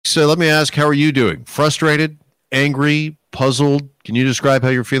Alex, let me ask, how are you doing? Frustrated, angry, puzzled? Can you describe how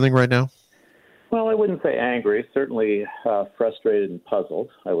you're feeling right now? Well, I wouldn't say angry. Certainly frustrated and puzzled.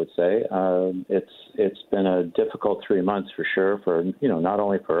 I would say it's been a difficult 3 months for sure. For not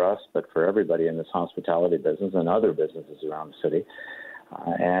only for us but for everybody in this hospitality business and other businesses around the city.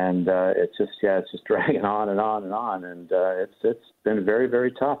 And it's just dragging on and on and on. And it's been very,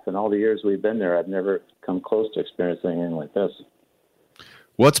 very tough. In all the years we've been there, I've never come close to experiencing anything like this.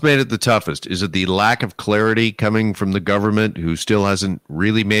 What's made it the toughest? Is it the lack of clarity coming from the government, who still hasn't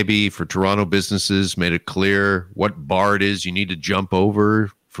really, maybe for Toronto businesses, made it clear what bar it is you need to jump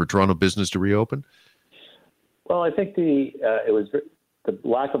over for Toronto business to reopen? Well, I think it was the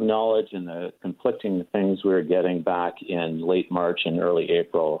lack of knowledge and the conflicting things we were getting back in late March and early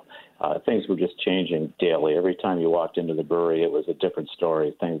April. Things were just changing daily. Every time you walked into the brewery, it was a different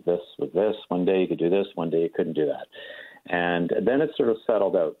story. This was this. One day you could do this. One day you couldn't do that. And then it sort of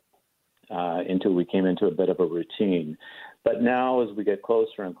settled out until we came into a bit of a routine. But now as we get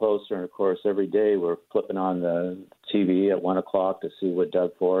closer and closer, and of course every day we're flipping on the TV at 1 o'clock to see what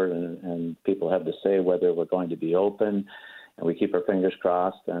Doug Ford and people have to say, whether we're going to be open. And we keep our fingers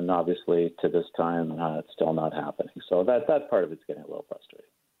crossed. And obviously to this time, it's still not happening. So that part of it's getting a little frustrating.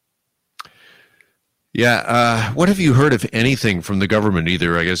 Yeah. What have you heard, if anything, from the government,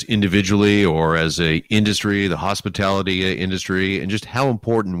 either, I guess, individually or as a industry, the hospitality industry, and just how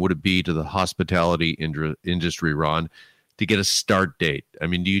important would it be to the hospitality industry, Ron, to get a start date? I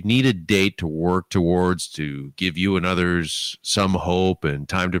mean, do you need a date to work towards to give you and others some hope and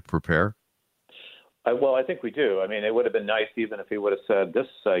time to prepare? Well, I think we do. I mean, it would have been nice even if he would have said this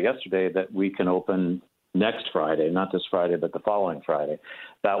yesterday that we can open next Friday, not this Friday, but the following Friday.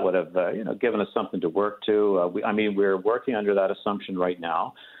 That would have, given us something to work to. We're working under that assumption right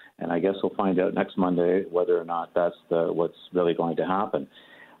now, and I guess we'll find out next Monday whether or not that's what's really going to happen.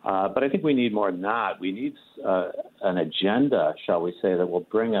 But I think we need more than that. We need an agenda, shall we say, that will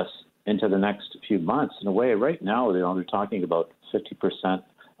bring us into the next few months. In a way, right now, they're talking about 50%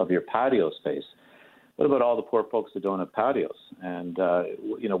 of your patio space. What about all the poor folks that don't have patios? And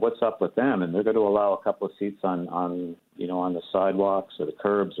what's up with them? And they're going to allow a couple of seats on the sidewalks or the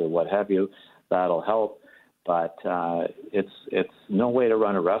curbs or what have you. That'll help, but it's no way to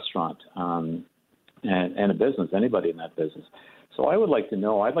run a restaurant and a business. Anybody in that business. So I would like to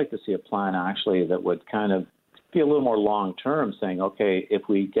know. I'd like to see a plan actually that would kind of be a little more long term, saying, okay, if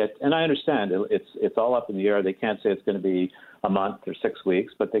we get, and I understand it's all up in the air. They can't say it's going to be a month or 6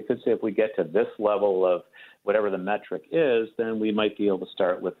 weeks, but they could say if we get to this level of whatever the metric is, then we might be able to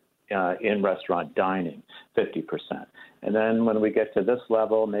start with in-restaurant dining, 50%. And then when we get to this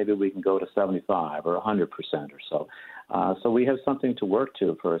level, maybe we can go to 75 or 100% or so. So we have something to work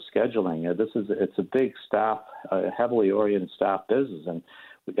to for scheduling. It's a big staff, heavily oriented staff business, and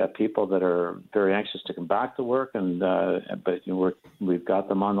we've got people that are very anxious to come back to work, but we've got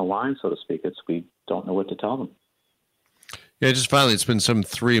them on the line, so to speak. We don't know what to tell them. Yeah, just finally, it's been some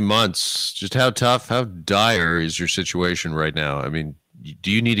 3 months. Just how tough, how dire is your situation right now? I mean, do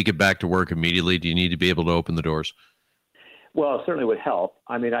you need to get back to work immediately? Do you need to be able to open the doors? Well, it certainly would help.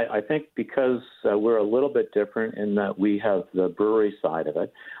 I mean, I think because we're a little bit different in that we have the brewery side of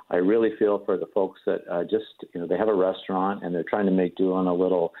it. I really feel for the folks that they have a restaurant and they're trying to make do on a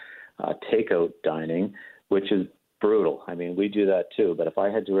little takeout dining, which is brutal. I mean, we do that too. But if I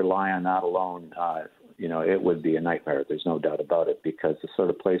had to rely on that alone, it would be a nightmare. There's no doubt about it, because the sort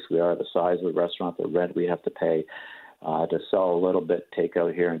of place we are, the size of the restaurant, the rent we have to pay to sell a little bit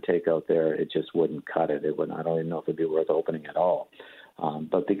takeout here and takeout there, it just wouldn't cut it. It wouldn't. I don't even know if it'd be worth opening at all.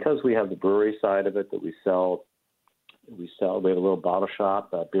 But because we have the brewery side of it that we have a little bottle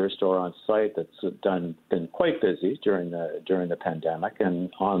shop, a beer store on site that's been quite busy during the pandemic, and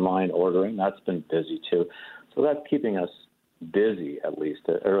online ordering, that's been busy too. So that's keeping us busy, at least,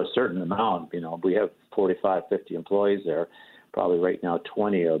 or a certain amount. We have 45, 50 employees there. Probably right now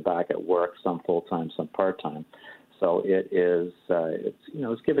 20 are back at work, some full-time, some part-time. So it's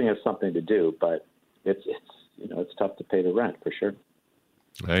giving us something to do, but it's tough to pay the rent for sure.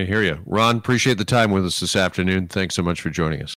 I hear you. Ron, appreciate the time with us this afternoon. Thanks so much for joining us.